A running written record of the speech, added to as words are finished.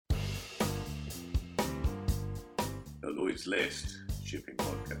the Lloyd's List shipping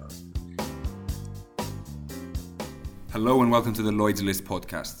podcast. Hello and welcome to the Lloyd's List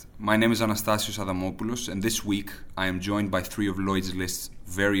podcast. My name is Anastasios Adamopoulos, and this week I am joined by three of Lloyd's List's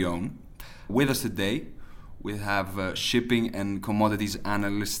very own. With us today, we have shipping and commodities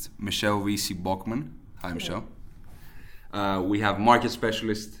analyst Michelle V.C. Bockman. Hi, Michelle. We have market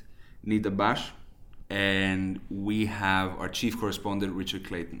specialist Nita Bash, and we have our chief correspondent Richard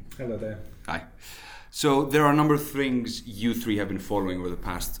Clayton. Hello there. Hi. So there are a number of things you three have been following over the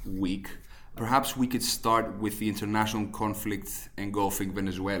past week. Perhaps we could start with the international conflict engulfing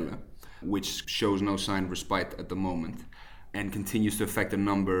Venezuela, which shows no sign of respite at the moment and continues to affect a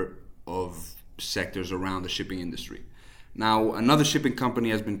number of sectors around the shipping industry. Now, another shipping company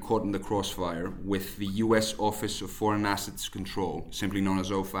has been caught in the crossfire with the U.S. Office of Foreign Assets Control, simply known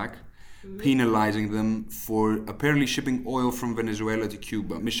as OFAC, penalizing them for apparently shipping oil from Venezuela to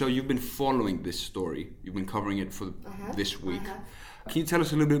Cuba. Michelle, you've been following this story. You've been covering it for this week. Can you tell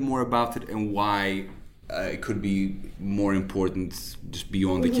us a little bit more about it and why it could be more important just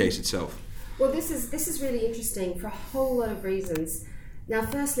beyond the case itself? Well, this is really interesting for a whole lot of reasons. Now,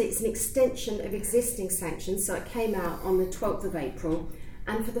 firstly, it's an extension of existing sanctions, so it came out on the 12th of April,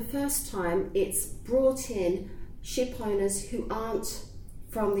 and for the first time, it's brought in ship owners who aren't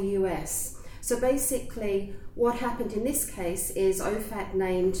from the US. So basically, what happened in this case is OFAC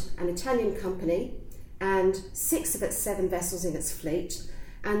named an Italian company and 6 of its 7 vessels in its fleet,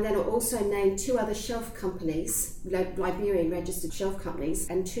 and then it also named 2 other shelf companies, Liberian registered shelf companies,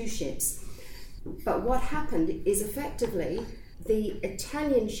 and 2 ships. But what happened is effectively the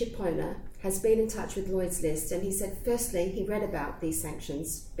Italian ship owner has been in touch with Lloyd's List, and he said firstly he read about these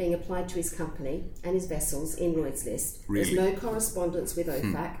sanctions being applied to his company and his vessels in Lloyd's List. Really? There's no correspondence with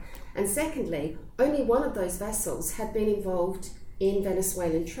OFAC. And secondly, only one of those vessels had been involved in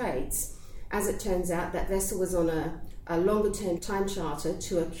Venezuelan trades. As it turns out, that vessel was on a longer-term time charter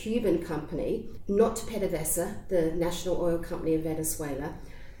to a Cuban company, not to PDVSA, the national oil company of Venezuela,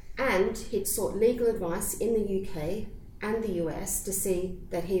 and he'd sought legal advice in the UK and the US to see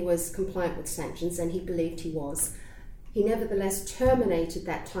that he was compliant with sanctions, and he believed he was. He nevertheless terminated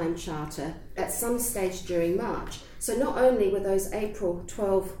that time charter at some stage during March. So not only were those April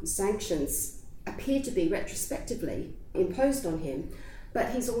 12 sanctions appear to be retrospectively imposed on him, but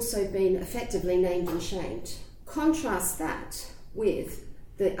he's also been effectively named and shamed. Contrast that with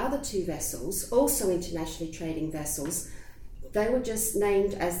the other 2 vessels, also internationally trading vessels. They were just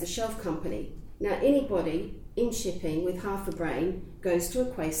named as the shelf company. Now, anybody in shipping with half a brain goes to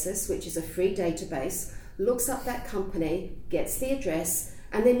Aquasis, which is a free database, looks up that company, gets the address,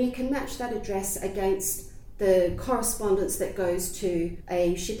 and then you can match that address against the correspondence that goes to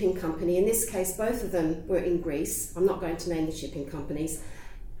a shipping company. In this case, both of them were in Greece. I'm not going to name the shipping companies.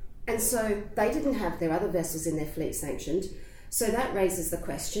 And so they didn't have their other vessels in their fleet sanctioned. So that raises the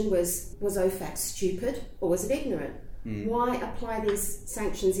question, was OFAC stupid or was it ignorant? Why apply these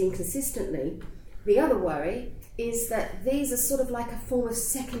sanctions inconsistently? The other worry is that these are sort of like a form of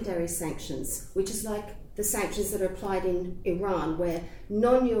secondary sanctions, which is like the sanctions that are applied in Iran, where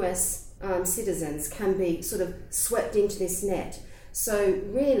non-US citizens can be sort of swept into this net. So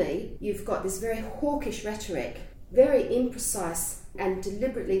really, you've got this very hawkish rhetoric, very imprecise and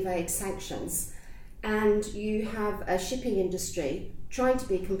deliberately vague sanctions, and you have a shipping industry trying to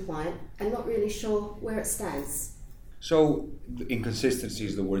be compliant and not really sure where it stands. So, inconsistency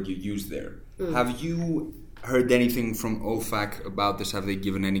is the word you used there. Have you heard anything from OFAC about this? Have they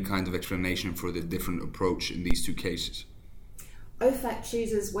given any kind of explanation for the different approach in these 2 cases? OFAC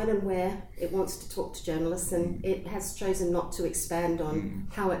chooses when and where it wants to talk to journalists, and it has chosen not to expand on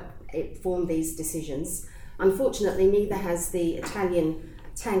how it formed these decisions. Unfortunately, neither has the Italian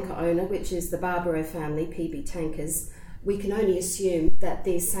tanker owner, which is the Barbaro family, PB Tankers. We can only assume that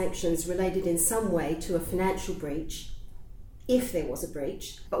these sanctions related in some way to a financial breach, if there was a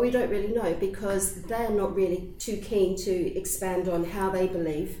breach, but we don't really know because they're not really too keen to expand on how they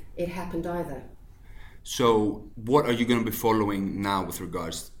believe it happened either. So what are you going to be following now with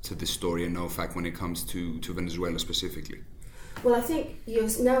regards to this story and OFAC when it comes to Venezuela specifically? Well, I think you're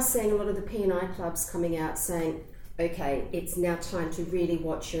now seeing a lot of the P&I clubs coming out saying, okay, it's now time to really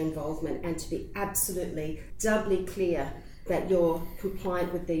watch your involvement and to be absolutely doubly clear that you're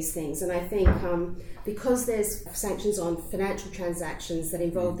compliant with these things. And I think because there's sanctions on financial transactions that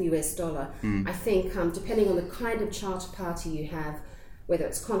involve the US dollar, I think depending on the kind of charter party you have, whether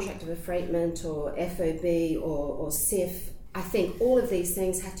it's contract of affreightment or FOB or CIF, I think all of these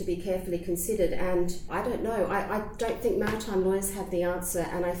things have to be carefully considered. And I don't know, I don't think maritime lawyers have the answer.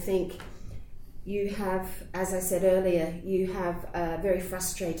 And I think you have, as I said earlier, you have a very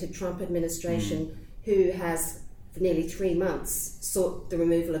frustrated Trump administration who has for nearly 3 months, sought the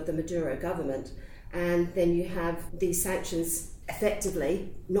removal of the Maduro government. And then you have these sanctions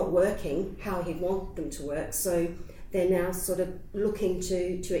effectively not working how he'd want them to work. So they're now sort of looking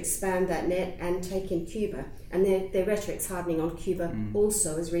to expand that net and take in Cuba. And their rhetoric's hardening on Cuba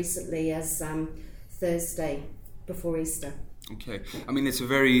also as recently as Thursday before Easter. Okay. I mean, it's a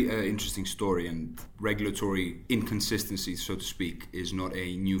very interesting story, and regulatory inconsistency, so to speak, is not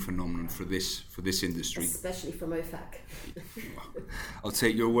a new phenomenon for this industry. Especially from OFAC. I'll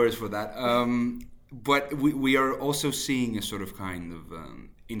take your words for that. But we are also seeing a sort of kind of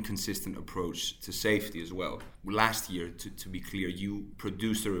inconsistent approach to safety as well. Last year, to be clear, you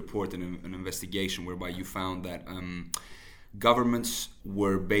produced a report and an investigation whereby you found that governments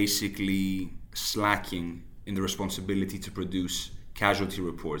were basically slacking in the responsibility to produce casualty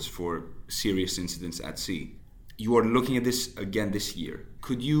reports for serious incidents at sea. You are looking at this again this year.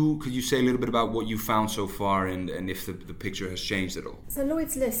 Could you say a little bit about what you found so far and if the picture has changed at all? So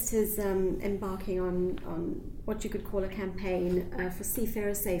Lloyd's List is embarking on what you could call a campaign for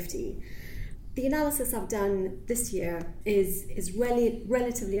seafarer safety. The analysis I've done this year is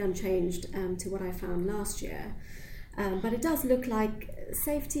relatively unchanged to what I found last year. But it does look like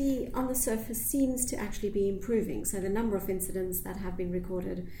safety on the surface seems to actually be improving. So the number of incidents that have been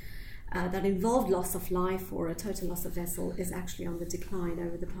recorded that involved loss of life or a total loss of vessel is actually on the decline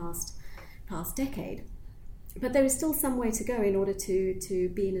over the past decade. But there is still some way to go in order to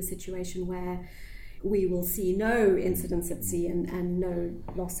be in a situation where we will see no incidents at sea and no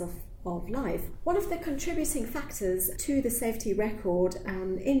loss of life. One of the contributing factors to the safety record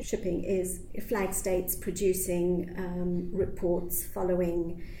in shipping is flag states producing reports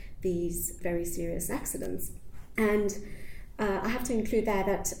following these very serious accidents. And I have to include there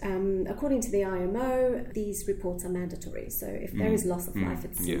that according to the IMO, these reports are mandatory. So if there is loss of life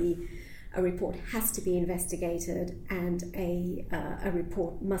at sea, a report has to be investigated and a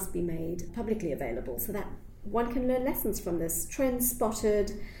report must be made publicly available so that one can learn lessons from this, trends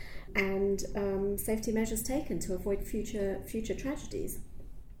spotted, and safety measures taken to avoid future tragedies.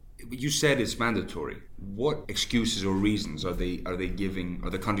 You said it's mandatory. What excuses or reasons are they giving? Are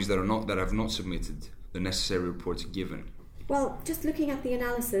the countries that have not submitted the necessary reports given? Well, just looking at the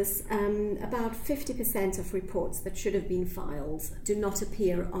analysis, about 50% of reports that should have been filed do not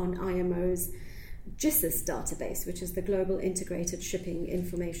appear on IMO's GISIS database, which is the Global Integrated Shipping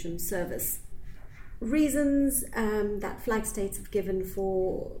Information Service. Reasons that flag states have given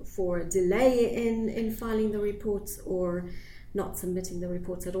for a delay in filing the reports or not submitting the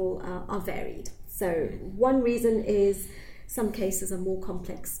reports at all are varied. So one reason is some cases are more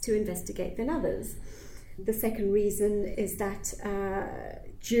complex to investigate than others. The second reason is that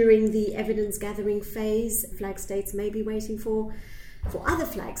during the evidence gathering phase, flag states may be waiting for other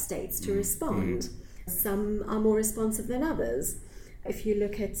flag states to respond. Some are more responsive than others. If you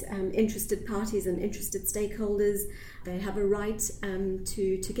look at interested parties and interested stakeholders, they have a right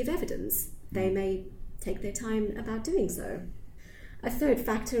to give evidence. They may take their time about doing so. A third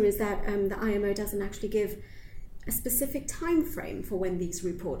factor is that the IMO doesn't actually give a specific time frame for when these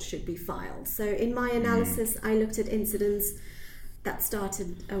reports should be filed. So in my analysis, I looked at incidents that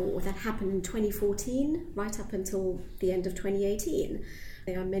started or that happened in 2014 right up until the end of 2018.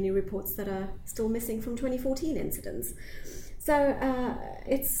 There are many reports that are still missing from 2014 incidents. So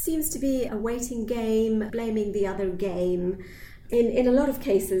it seems to be a waiting game, blaming the other game. In a lot of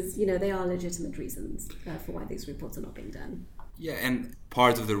cases, there are legitimate reasons for why these reports are not being done. Yeah, and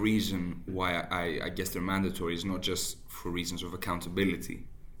part of the reason why I guess they're mandatory is not just for reasons of accountability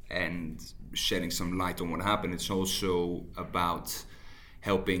and shedding some light on what happened. It's also about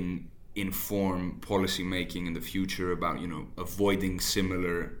helping inform policy making in the future about, avoiding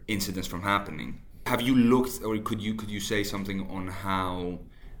similar incidents from happening. Have you looked, or could you say something on how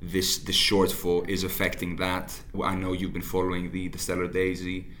this shortfall is affecting that? I know you've been following the Stellar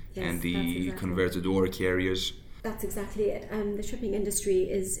Daisy and the converted ore carriers. That's exactly it. The shipping industry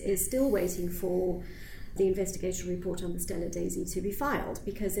is still waiting for the investigation report on the Stellar Daisy to be filed,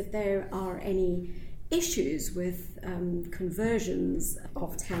 because if there are any issues with conversions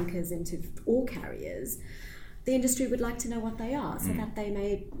of tankers into ore carriers, the industry would like to know what they are so that they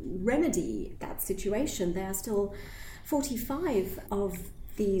may remedy that situation. There are still 45 of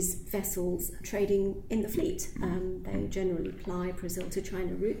these vessels trading in the fleet. They generally ply Brazil to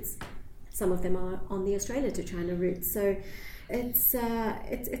China routes. Some of them are on the Australia to China route. So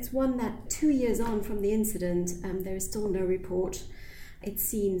it's one that 2 years on from the incident, there is still no report. It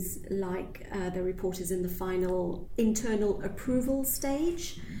seems like the report is in the final internal approval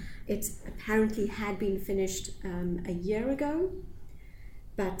stage. It apparently had been finished a year ago.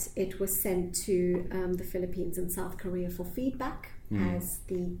 but it was sent to the Philippines and South Korea for feedback, as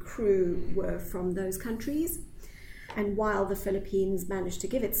the crew were from those countries. And while the Philippines managed to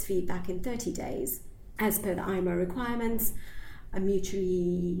give its feedback in 30 days, as per the IMO requirements, a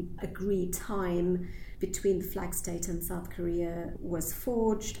mutually agreed time between the flag state and South Korea was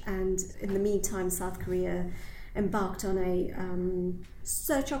forged, and in the meantime South Korea embarked on a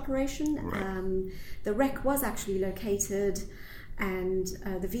search operation. Right. The wreck was actually located, and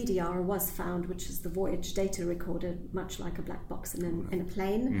the VDR was found, which is the voyage data recorder, much like a black box in a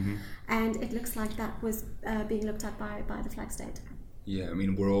plane. And it looks like that was being looked at by the flag state. Yeah, I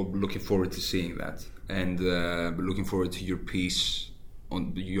mean, we're all looking forward to seeing that, and looking forward to your piece,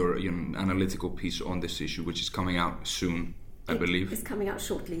 on your analytical piece on this issue, which is coming out soon, I believe. It's coming out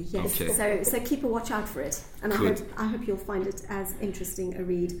shortly, yes. Okay. So keep a watch out for it, and I hope you'll find it as interesting a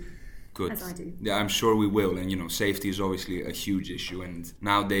read Good. as I do. Yeah, I'm sure we will, and safety is obviously a huge issue, and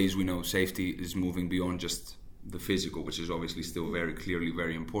nowadays we know safety is moving beyond just the physical, which is obviously still very clearly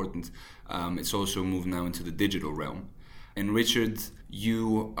very important. It's also moved now into the digital realm. And Richard,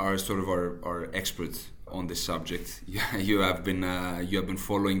 you are sort of our expert on this subject. You have been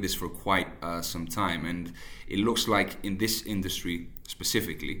following this for quite some time, and it looks like in this industry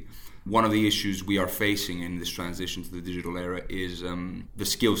specifically, one of the issues we are facing in this transition to the digital era is the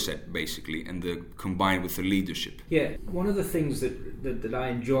skill set, basically, and combined with the leadership. Yeah, one of the things that I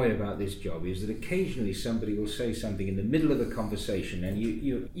enjoy about this job is that occasionally somebody will say something in the middle of a conversation, and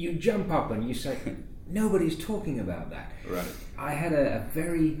you jump up and you say, nobody's talking about that. Right. I had a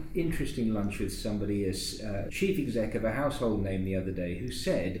very interesting lunch with somebody as chief exec of a household name the other day, who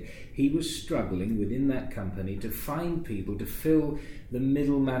said he was struggling within that company to find people to fill the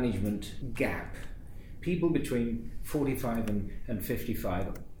middle management gap. People between 45 and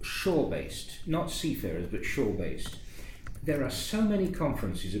 55, shore-based, not seafarers, but shore-based. There are so many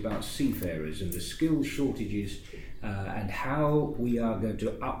conferences about seafarers and the skills shortages and how we are going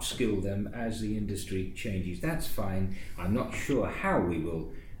to upskill them as the industry changes. That's fine. I'm not sure how we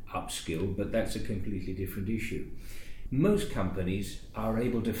will upskill, but that's a completely different issue. Most companies are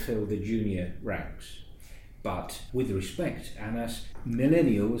able to fill the junior ranks, but with respect, Anas,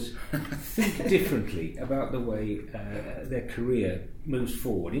 millennials think differently about the way their career moves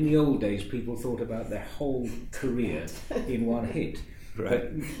forward. In the old days, people thought about their whole career in one hit. Right.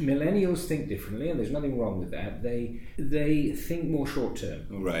 But millennials think differently, and there's nothing wrong with that. They think more short term,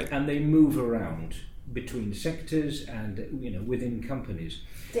 Right. and they move around between sectors and within companies.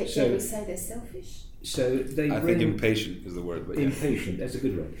 Dare we say they're selfish? So they I bring think impatient is the word. But yeah. impatient. That's a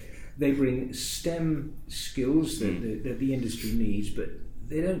good word. They bring STEM skills that the industry needs, but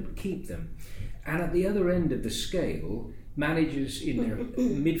they don't keep them. And at the other end of the scale, managers in their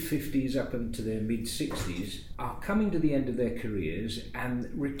mid-50s up into their mid-60s are coming to the end of their careers, and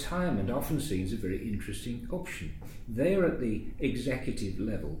retirement often seems a very interesting option. They're at the executive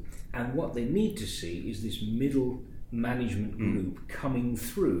level, and what they need to see is this middle management group coming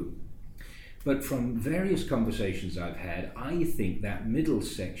through. But from various conversations I've had, I think that middle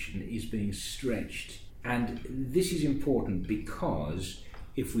section is being stretched. And this is important because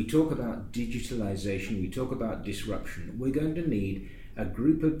if we talk about digitalization, we talk about disruption, we're going to need a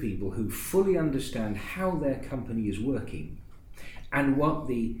group of people who fully understand how their company is working and what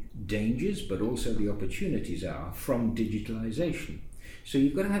the dangers but also the opportunities are from digitalization. So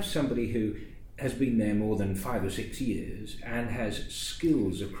you've got to have somebody who has been there more than 5 or 6 years and has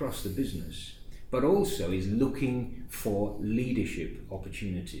skills across the business, but also is looking for leadership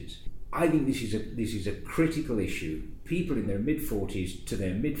opportunities. I think this is a critical issue. People in their mid-40s to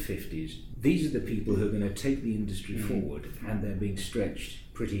their mid-50s, these are the people who are going to take the industry forward, and they're being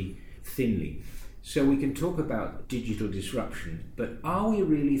stretched pretty thinly. So we can talk about digital disruption, but are we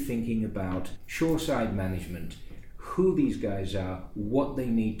really thinking about shoreside management, who these guys are, what they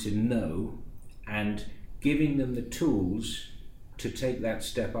need to know, and giving them the tools to take that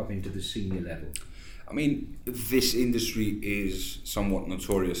step up into the senior level? I mean, this industry is somewhat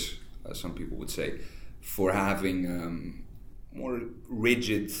notorious, as some people would say, for having more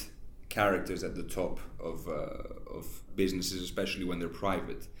rigid characters at the top of businesses, especially when they're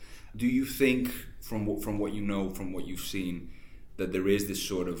private. Do you think, from what you know, from what you've seen, that there is this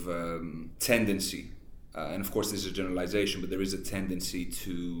sort of tendency, and of course this is a generalization, but there is a tendency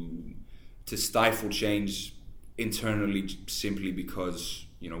to stifle change internally simply because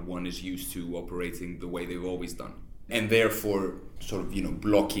one is used to operating the way they've always done, and therefore sort of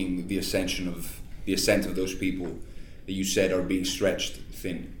blocking the ascent of those people that you said are being stretched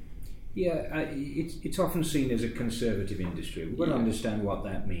thin? Yeah, it's often seen as a conservative industry. We've got to understand what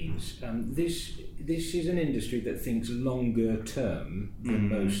that means. This is an industry that thinks longer term than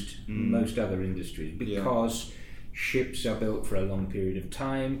most other industries, because ships are built for a long period of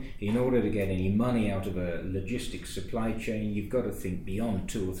time. In order to get any money out of a logistics supply chain, you've got to think beyond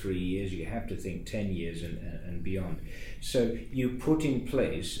 2 or 3 years. You have to think 10 years and beyond. So you put in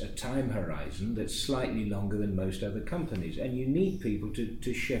place a time horizon that's slightly longer than most other companies, and you need people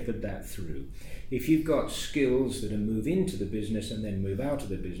to shepherd that through. If you've got skills that move into the business and then move out of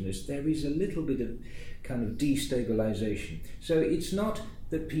the business, there is a little bit of kind of destabilization. So it's not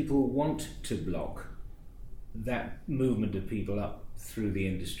that people want to block that movement of people up through the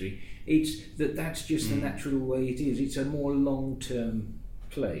industry. It's that's just the natural way it is. It's a more long-term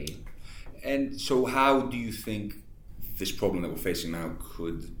play. And so how do you think this problem that we're facing now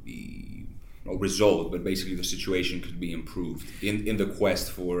could be resolved, but basically the situation could be improved in the quest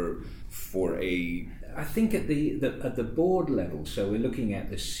for a... I think at the board level, so we're looking at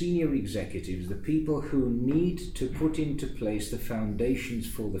the senior executives, the people who need to put into place the foundations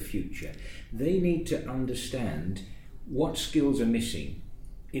for the future. They need to understand what skills are missing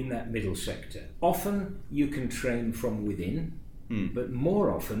in that middle sector. Often you can train from within, but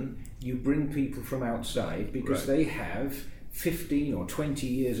more often you bring people from outside because they have 15 or 20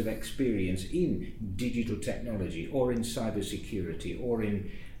 years of experience in digital technology or in cybersecurity or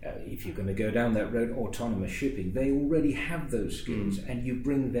in if you're going to go down that road, autonomous shipping. They already have those skills and you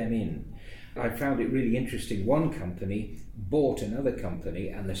bring them in. I found it really interesting. One company bought another company,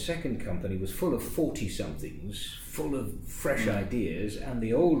 and the second company was full of 40-somethings, full of fresh ideas, and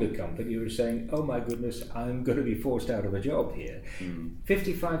the older company was saying, oh my goodness, I'm going to be forced out of a job here.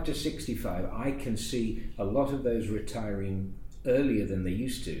 55 to 65, I can see a lot of those retiring earlier than they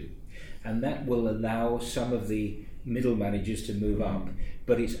used to, and that will allow some of the middle managers to move up.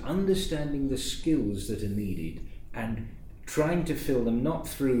 But it's understanding the skills that are needed and trying to fill them, not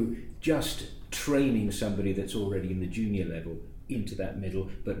through just training somebody that's already in the junior level into that middle,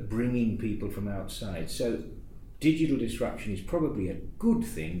 but bringing people from outside. So digital disruption is probably a good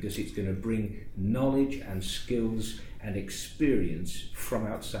thing because it's going to bring knowledge and skills and experience from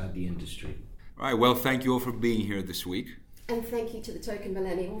outside the industry. All right, well, thank you all for being here this week. And thank you to the Token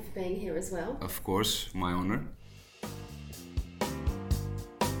Millennial for being here as well. Of course, my honor.